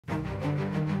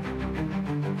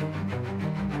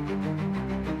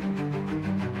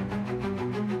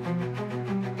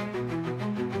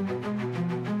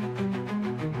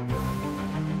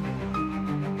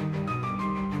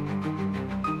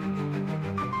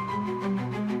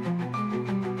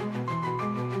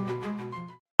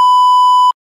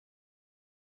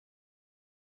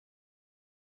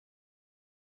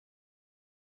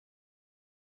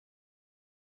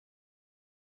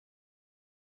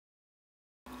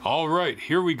All right,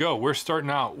 here we go. We're starting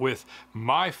out with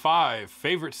my 5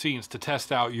 favorite scenes to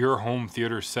test out your home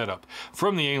theater setup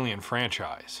from the Alien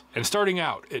franchise. And starting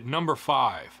out at number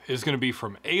 5 is going to be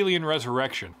from Alien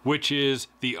Resurrection, which is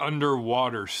the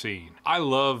underwater scene. I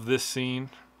love this scene.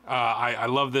 I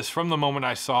love this from the moment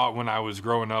I saw it when I was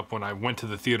growing up, when I went to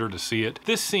the theater to see it.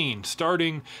 This scene,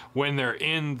 starting when they're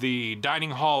in the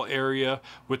dining hall area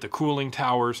with the cooling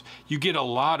towers, you get a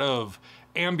lot of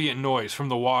ambient noise from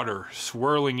the water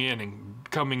swirling in and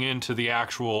coming into the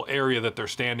actual area that they're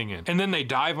standing in. And then they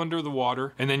dive under the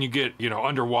water, and then you get, you know,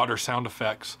 underwater sound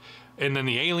effects. And then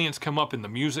the aliens come up and the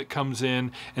music comes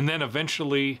in, and then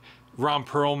eventually Ron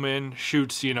Perlman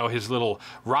shoots, you know, his little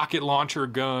rocket launcher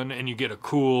gun, and you get a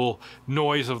cool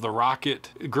noise of the rocket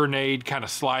grenade kind of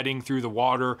sliding through the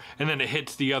water, and then it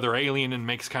hits the other alien and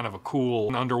makes kind of a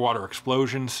cool underwater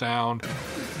explosion sound.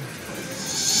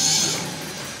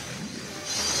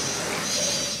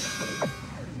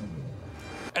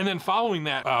 And then following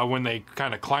that, when they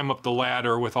kind of climb up the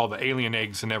ladder with all the alien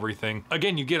eggs and everything,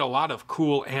 again, you get a lot of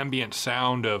cool ambient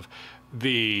sound of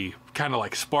the kind of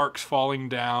like sparks falling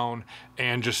down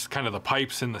and just kind of the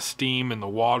pipes and the steam and the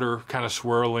water kind of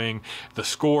swirling. The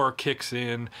score kicks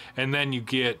in, and then you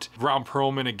get Ron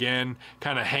Perlman again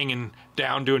kind of hanging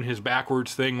down doing his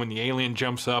backwards thing when the alien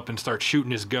jumps up and starts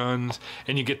shooting his guns,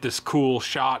 and you get this cool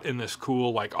shot and this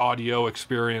cool like audio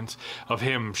experience of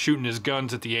him shooting his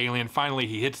guns at the alien. Finally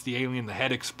he hits the alien, the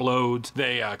head explodes.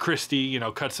 Christie, you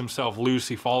know, cuts himself loose,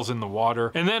 he falls in the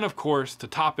water. And then of course, to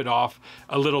top it off,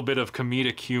 a little bit of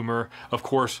comedic humor. Of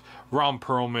course, Ron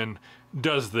Perlman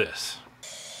does this.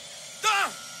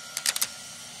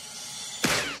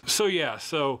 So yeah,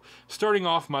 so starting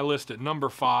off my list at number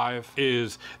 5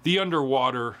 is the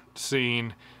underwater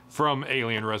scene from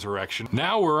Alien Resurrection.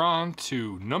 Now we're on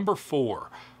to number 4,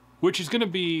 which is going to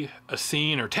be a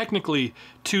scene, or technically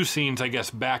 2 scenes, I guess,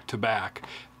 back to back,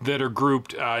 that are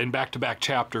grouped in back-to-back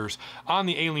chapters on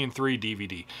the Alien 3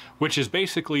 DVD, which is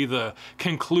basically the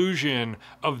conclusion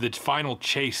of the final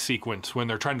chase sequence when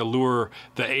they're trying to lure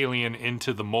the alien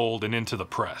into the mold and into the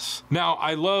press. Now,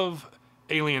 I love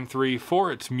Alien 3 for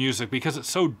its music because it's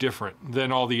so different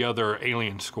than all the other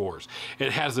Alien scores.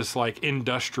 It has this like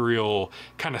industrial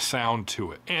kind of sound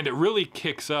to it, and it really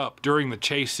kicks up during the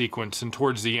chase sequence and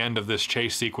towards the end of this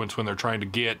chase sequence when they're trying to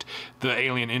get the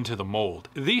alien into the mold.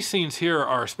 These scenes here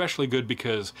are especially good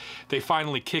because they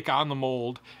finally kick on the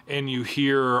mold and you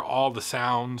hear all the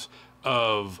sounds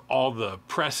of all the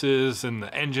presses and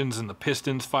the engines and the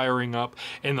pistons firing up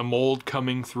and the mold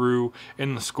coming through,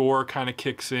 and the score kind of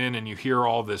kicks in and you hear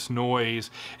all this noise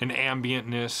and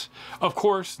ambientness. Of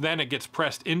course, then it gets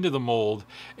pressed into the mold,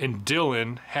 and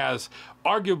Dylan has,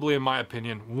 arguably in my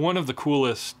opinion, one of the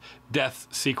coolest death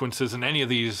sequences in any of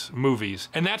these movies,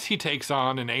 and that's he takes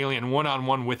on an alien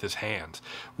one-on-one with his hands,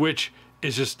 which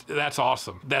is just, that's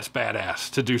awesome. That's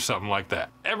badass to do something like that.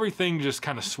 Everything just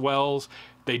kind of swells.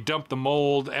 They dump the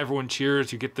mold, everyone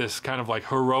cheers, you get this kind of like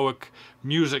heroic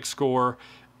music score,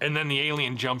 and then the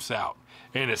alien jumps out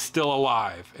and it's still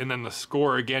alive, and then the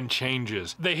score again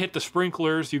changes. They hit the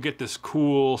sprinklers, you get this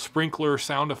cool sprinkler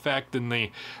sound effect and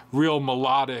the real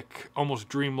melodic, almost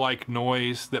dreamlike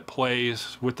noise that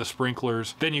plays with the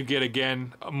sprinklers. Then you get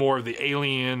again more of the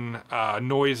alien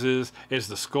noises as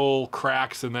the skull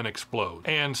cracks and then explodes.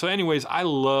 And so anyways, I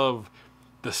love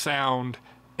the sound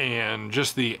and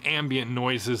just the ambient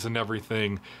noises and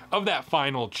everything of that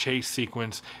final chase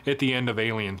sequence at the end of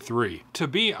Alien 3. To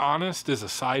be honest, as a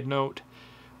side note,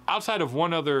 outside of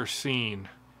one other scene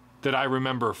that I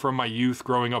remember from my youth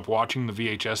growing up watching the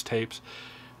VHS tapes,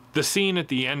 the scene at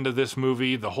the end of this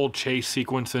movie, the whole chase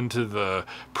sequence into the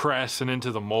press and into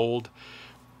the mold,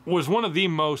 was one of the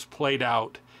most played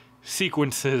out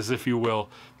sequences, if you will,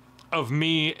 of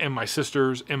me and my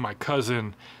sisters and my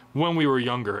cousin when we were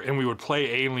younger, and we would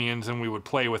play aliens and we would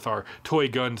play with our toy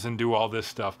guns and do all this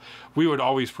stuff. We would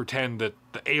always pretend that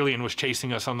the alien was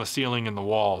chasing us on the ceiling and the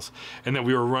walls, and that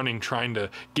we were running trying to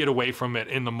get away from it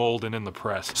in the mold and in the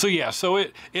press. So yeah, so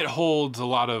it holds a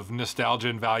lot of nostalgia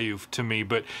and value to me,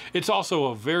 but it's also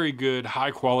a very good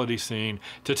high quality scene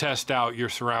to test out your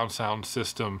surround sound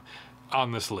system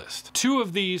on this list. Two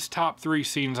of these top 3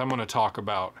 scenes I'm going to talk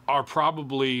about are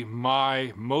probably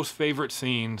my most favorite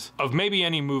scenes of maybe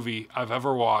any movie I've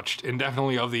ever watched, and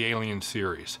definitely of the Alien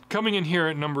series. Coming in here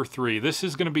at number 3, this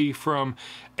is going to be from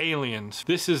Aliens.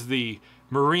 This is the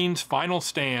Marines' final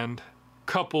stand,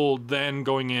 coupled then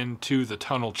going into the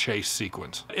tunnel chase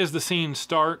sequence. As the scene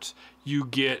starts, you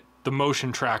get the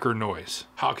motion tracker noise.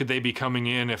 How could they be coming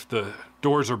in if the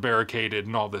doors are barricaded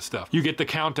and all this stuff? You get the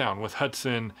countdown with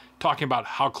Hudson talking about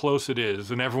how close it is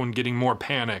and everyone getting more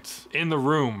panicked in the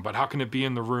room, but how can it be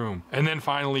in the room? And then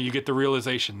finally you get the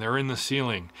realization they're in the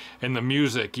ceiling, and the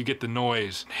music, you get the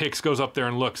noise. Hicks goes up there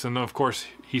and looks, and then of course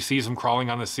he sees them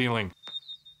crawling on the ceiling.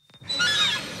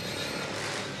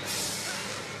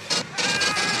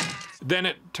 Then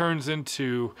it turns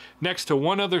into, next to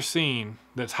one other scene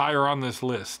that's higher on this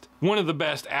list, one of the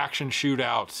best action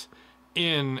shootouts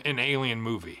in an Alien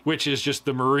movie, which is just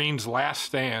the Marines' last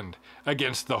stand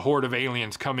against the horde of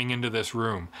aliens coming into this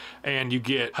room. And you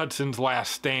get Hudson's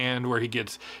last stand where he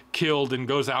gets killed and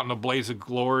goes out in a blaze of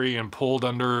glory and pulled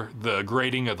under the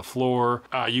grating of the floor.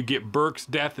 You get Burke's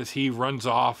death as he runs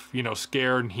off, you know,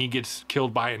 scared, and he gets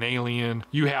killed by an alien.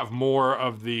 You have more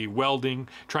of the welding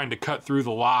trying to cut through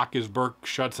the lock as Burke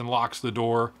shuts and locks the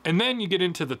door. And then you get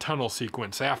into the tunnel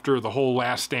sequence after the whole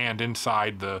last stand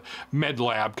inside the med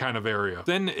lab kind of area.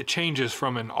 Then it changes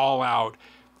from an all-out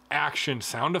action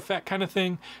sound effect kind of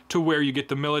thing to where you get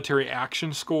the military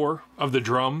action score of the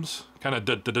drums, kind of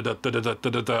da da da da da da da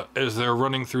da da, as they're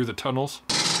running through the tunnels.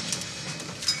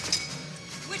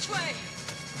 Which way?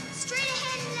 Straight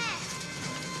ahead and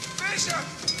left.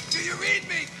 Bishop, do you read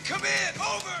me? Come in,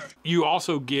 over! You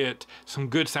also get some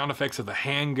good sound effects of the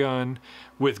handgun.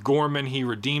 With Gorman, he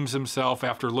redeems himself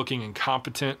after looking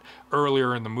incompetent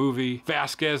earlier in the movie.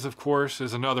 Vasquez, of course,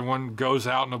 is another one, goes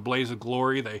out in a blaze of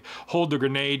glory. They hold the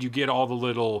grenade. You get all the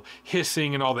little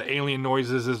hissing and all the alien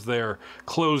noises as they're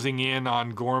closing in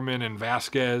on Gorman and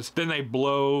Vasquez. Then they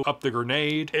blow up the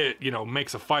grenade. It, you know,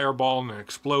 makes a fireball and an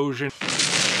explosion.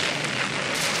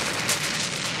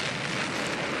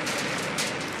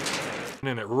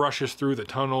 And it rushes through the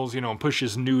tunnels, you know, and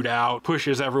pushes Newt out,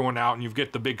 pushes everyone out, and you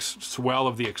get the big swell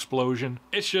of the explosion.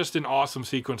 It's just an awesome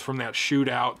sequence from that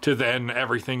shootout to then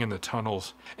everything in the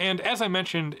tunnels. And as I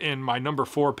mentioned in my number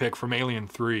 4 pick from Alien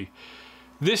 3,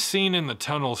 this scene in the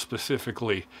tunnel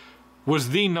specifically was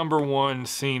the number 1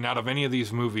 scene out of any of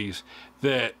these movies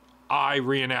that I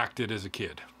reenacted as a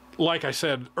kid. Like I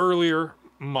said earlier,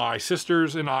 my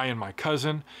sisters and I and my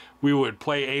cousin, we would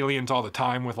play Aliens all the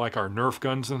time with like our Nerf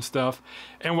guns and stuff.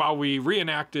 And while we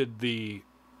reenacted the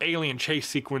alien chase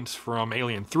sequence from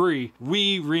Alien 3,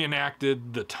 we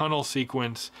reenacted the tunnel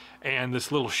sequence and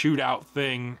this little shootout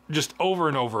thing just over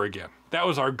and over again. That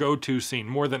was our go-to scene,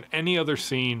 more than any other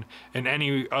scene in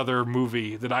any other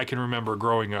movie that I can remember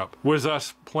growing up, was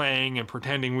us playing and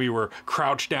pretending we were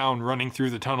crouched down, running through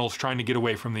the tunnels, trying to get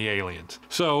away from the aliens.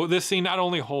 So this scene not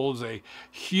only holds a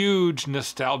huge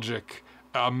nostalgic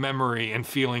memory and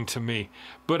feeling to me,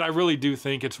 but I really do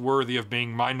think it's worthy of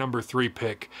being my number 3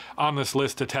 pick on this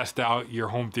list to test out your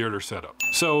home theater setup.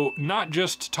 So not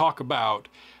just to talk about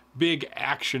big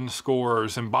action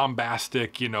scores and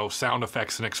bombastic, you know, sound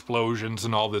effects and explosions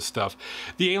and all this stuff.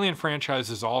 The Alien franchise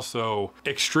is also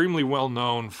extremely well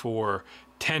known for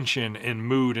tension and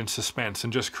mood and suspense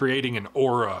and just creating an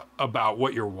aura about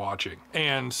what you're watching.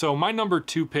 And so my number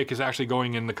 2 pick is actually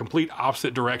going in the complete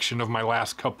opposite direction of my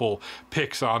last couple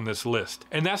picks on this list.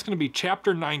 And that's going to be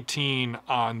Chapter 19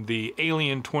 on the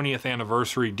Alien 20th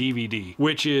Anniversary DVD,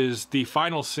 which is the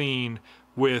final scene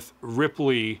with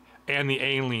Ripley and the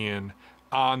alien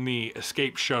on the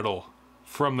escape shuttle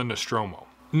from the Nostromo.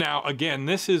 Now, again,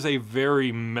 this is a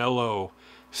very mellow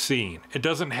scene. It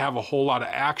doesn't have a whole lot of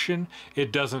action.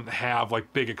 It doesn't have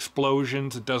like big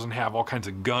explosions. It doesn't have all kinds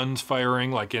of guns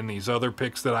firing like in these other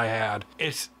picks that I had.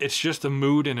 It's just a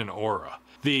mood and an aura.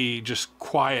 The just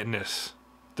quietness,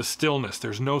 the stillness.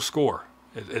 There's no score.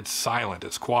 It's silent.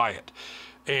 It's quiet.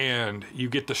 And you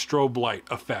get the strobe light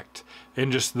effect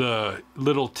and just the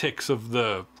little ticks of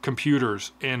the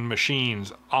computers and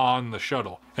machines on the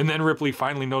shuttle. And then Ripley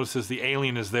finally notices the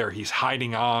alien is there. He's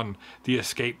hiding on the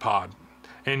escape pod.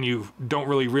 And you don't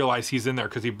really realize he's in there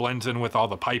because he blends in with all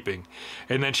the piping.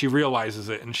 And then she realizes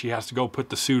it and she has to go put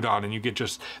the suit on, and you get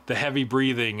just the heavy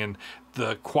breathing and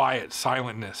the quiet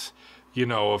silentness, you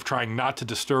know, of trying not to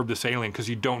disturb this alien because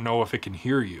you don't know if it can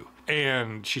hear you.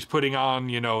 And she's putting on,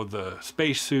 you know, the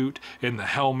spacesuit and the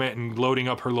helmet and loading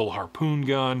up her little harpoon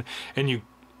gun. And you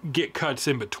get cuts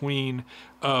in between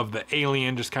of the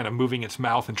alien just kind of moving its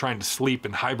mouth and trying to sleep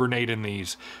and hibernate in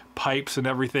these pipes and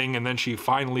everything. And then she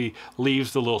finally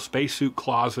leaves the little spacesuit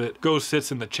closet, goes,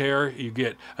 sits in the chair. You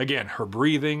get, again, her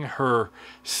breathing, her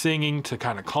singing to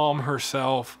kind of calm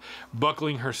herself,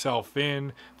 buckling herself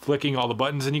in, flicking all the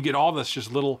buttons, and you get all this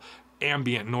just little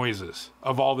ambient noises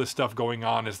of all this stuff going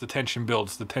on as the tension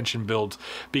builds,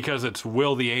 because it's,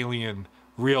 will the alien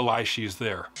realize she's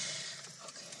there?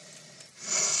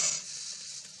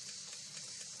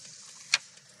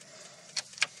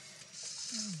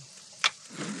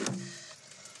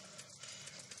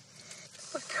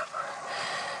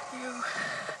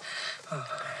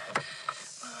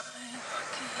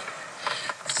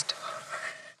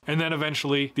 And then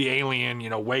eventually the alien, you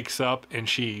know, wakes up and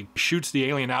she shoots the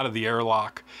alien out of the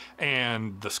airlock,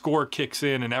 and the score kicks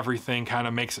in and everything kind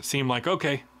of makes it seem like,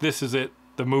 okay, this is it.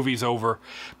 The movie's over.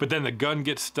 But then the gun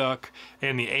gets stuck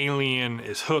and the alien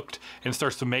is hooked and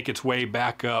starts to make its way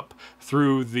back up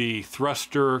through the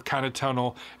thruster kind of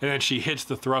tunnel. And then she hits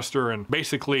the thruster and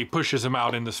basically pushes him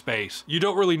out into space. You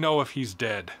don't really know if he's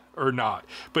dead or not,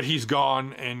 but he's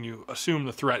gone, and you assume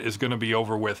the threat is going to be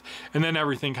over with. And then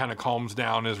everything kind of calms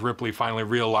down as Ripley finally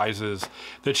realizes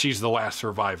that she's the last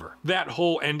survivor. That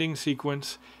whole ending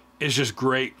sequence is just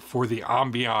great for the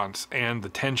ambiance and the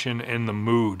tension and the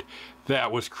mood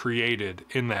that was created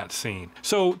in that scene.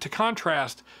 So to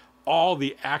contrast all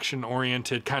the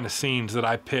action-oriented kind of scenes that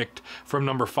I picked from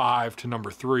number 5 to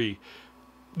number 3,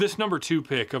 this number 2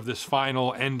 pick of this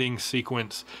final ending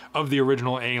sequence of the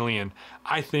original Alien,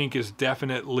 I think is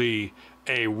definitely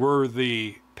a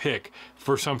worthy pick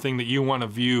for something that you want to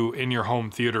view in your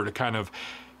home theater to kind of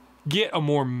get a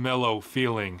more mellow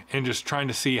feeling and just trying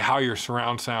to see how your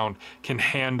surround sound can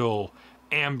handle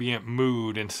ambient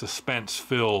mood and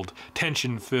suspense-filled,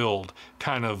 tension-filled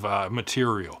kind of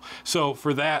material. So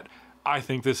for that, I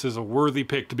think this is a worthy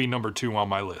pick to be number 2 on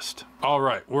my list. All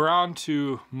right, we're on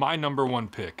to my number 1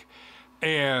 pick.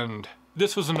 And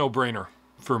this was a no-brainer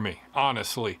for me,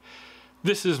 honestly.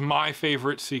 This is my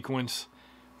favorite sequence,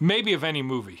 maybe of any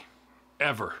movie,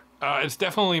 ever. It's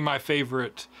definitely my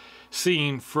favorite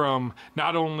scene from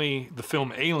not only the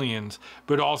film Aliens,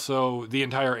 but also the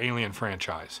entire Alien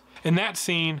franchise. And that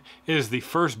scene is the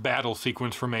first battle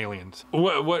sequence from Aliens.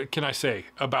 What can I say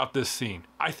about this scene?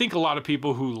 I think a lot of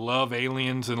people who love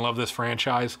Aliens and love this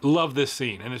franchise love this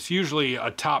scene. And it's usually a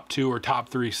top 2 or top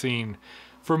 3 scene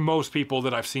for most people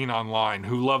that I've seen online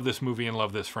who love this movie and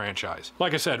love this franchise.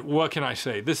 Like I said, what can I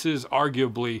say? This is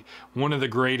arguably one of the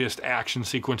greatest action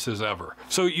sequences ever.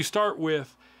 So you start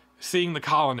with seeing the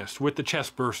colonist with the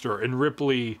chest burster and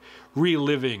Ripley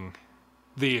reliving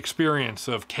the experience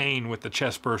of Kane with the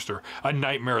chest burster, a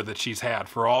nightmare that she's had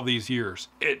for all these years.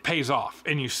 It pays off,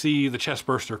 and you see the chest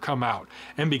burster come out.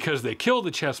 And because they kill the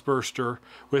chest burster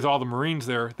with all the Marines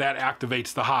there, that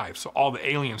activates the hive. So all the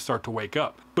aliens start to wake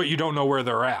up, but you don't know where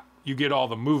they're at. You get all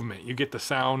the movement. You get the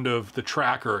sound of the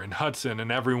tracker and Hudson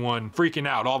and everyone freaking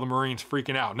out, all the Marines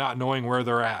freaking out, not knowing where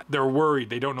they're at. They're worried.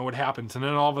 They don't know what happens. And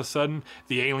then all of a sudden,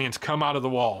 the aliens come out of the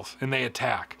walls and they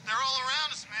attack. They're all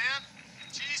around us, man.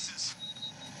 Jesus.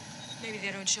 Maybe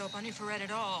they don't show up on infrared at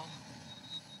all.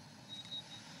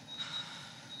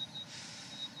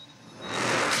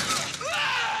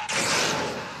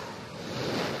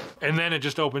 And then it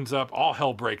just opens up, all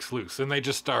hell breaks loose, and they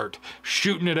just start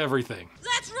shooting at everything.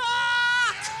 Let's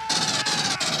rock!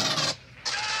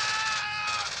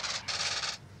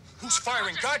 Who's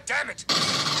firing? God damn it!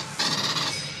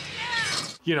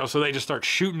 You know, so they just start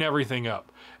shooting everything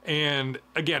up. And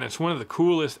again, it's one of the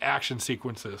coolest action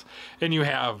sequences. And you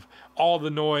have all the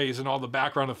noise and all the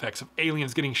background effects of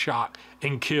aliens getting shot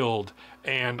and killed,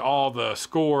 and all the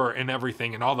score and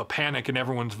everything, and all the panic in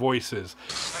everyone's voices.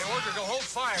 I ordered to hold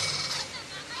fire.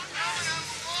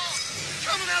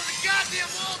 Coming out of the goddamn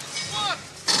wall! Look!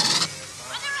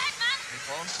 On the right, man. Hey,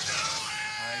 Paul,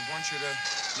 I want you to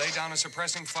lay down a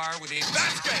suppressing fire with the...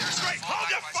 That's good! Straight! Hold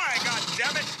your fire,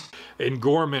 goddammit! And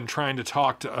Gorman trying to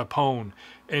talk to Apone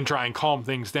and try and calm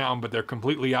things down, but they're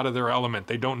completely out of their element.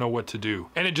 They don't know what to do.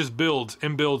 And it just builds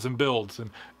and builds and builds.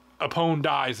 And Apone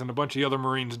dies and a bunch of the other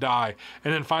Marines die.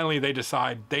 And then finally they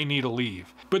decide they need to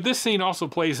leave. But this scene also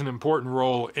plays an important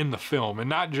role in the film, and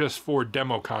not just for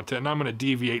demo content. And I'm going to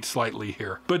deviate slightly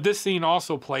here. But this scene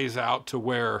also plays out to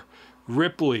where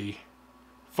Ripley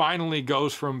finally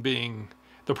goes from being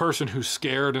the person who's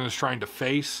scared and is trying to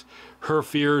face her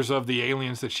fears of the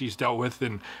aliens that she's dealt with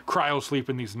and cryo-sleep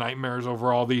in these nightmares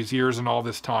over all these years and all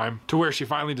this time, to where she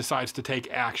finally decides to take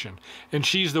action. And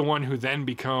she's the one who then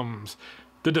becomes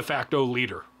the de facto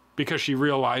leader, because she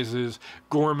realizes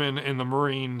Gorman and the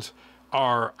Marines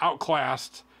are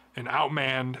outclassed and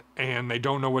outmanned, and they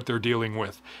don't know what they're dealing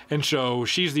with. And so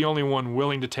she's the only one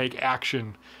willing to take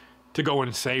action to go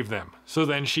and save them. So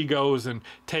then she goes and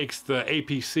takes the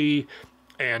APC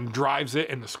and drives it,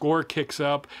 and the score kicks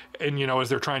up, and you know, as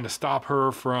they're trying to stop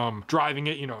her from driving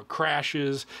it, you know, it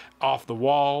crashes off the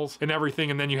walls and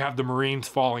everything, and then you have the Marines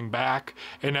falling back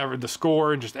and the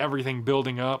score and just everything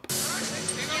building up. You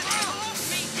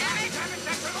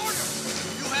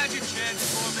had your chance,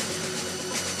 Foreman.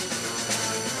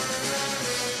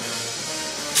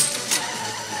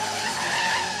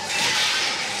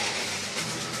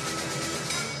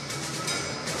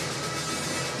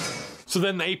 So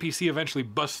then the APC eventually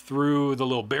busts through the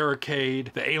little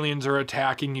barricade. The aliens are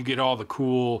attacking. You get all the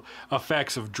cool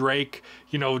effects of Drake,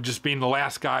 you know, just being the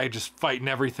last guy, just fighting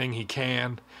everything he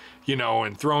can, you know,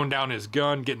 and throwing down his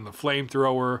gun, getting the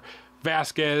flamethrower.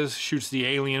 Vasquez shoots the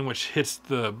alien, which hits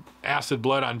the acid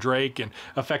blood on Drake and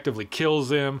effectively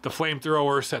kills him. The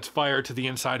flamethrower sets fire to the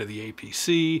inside of the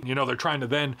APC. You know, they're trying to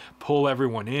then pull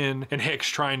everyone in, and Hicks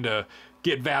trying to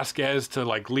get Vasquez to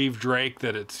like leave Drake,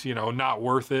 that it's, you know, not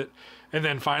worth it. And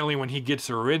then finally, when he gets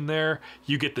her in there,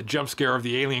 you get the jump scare of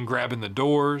the alien grabbing the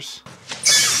doors.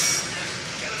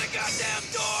 Get in the goddamn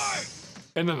door!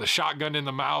 And then the shotgun in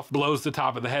the mouth blows the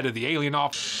top of the head of the alien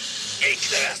off. Eat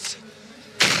this!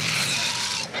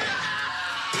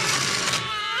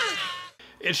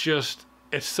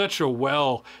 It's such a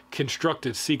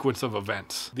well-constructed sequence of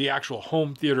events. The actual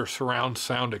home theater surround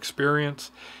sound experience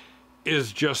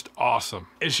is just awesome.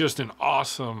 It's just an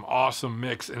awesome, awesome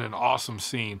mix and an awesome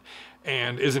scene,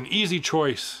 and is an easy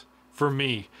choice for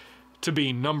me to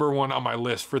be #1 on my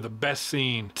list for the best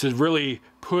scene to really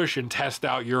push and test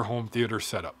out your home theater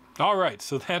setup. All right,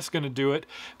 so that's gonna do it.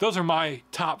 Those are my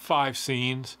top 5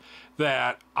 scenes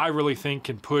that I really think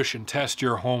can push and test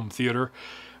your home theater.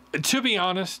 To be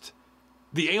honest,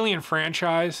 the Alien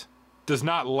franchise does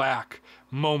not lack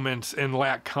moments and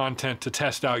lack content to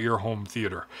test out your home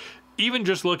theater. Even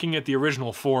just looking at the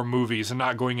original 4 movies and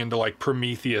not going into like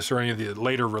Prometheus or any of the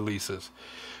later releases,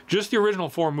 just the original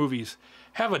 4 movies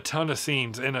have a ton of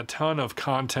scenes and a ton of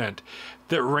content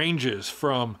that ranges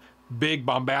from big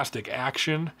bombastic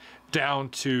action down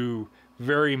to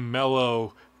very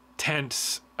mellow,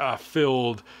 tense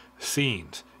filled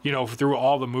scenes, you know, through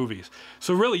all the movies.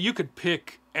 So really you could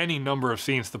pick any number of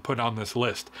scenes to put on this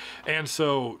list. And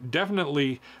so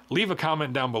definitely leave a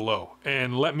comment down below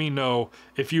and let me know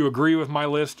if you agree with my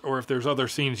list or if there's other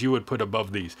scenes you would put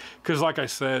above these. Because like I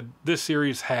said, this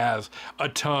series has a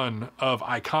ton of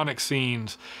iconic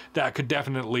scenes that could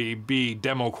definitely be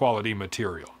demo quality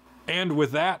material. And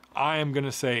with that, I am going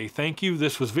to say thank you.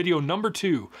 This was video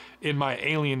 #2 in my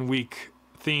Alien Week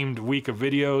themed week of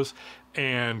videos.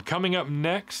 And coming up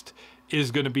next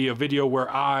is going to be a video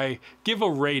where I give a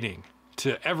rating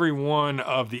to every one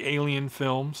of the Alien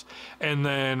films, and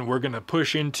then we're going to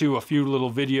push into a few little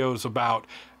videos about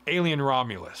Alien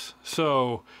Romulus.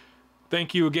 So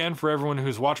thank you again for everyone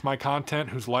who's watched my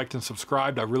content, who's liked and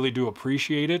subscribed. I really do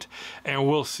appreciate it, and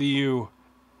we'll see you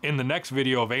in the next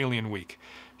video of Alien Week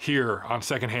here on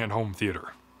Secondhand Home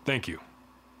Theater. Thank you.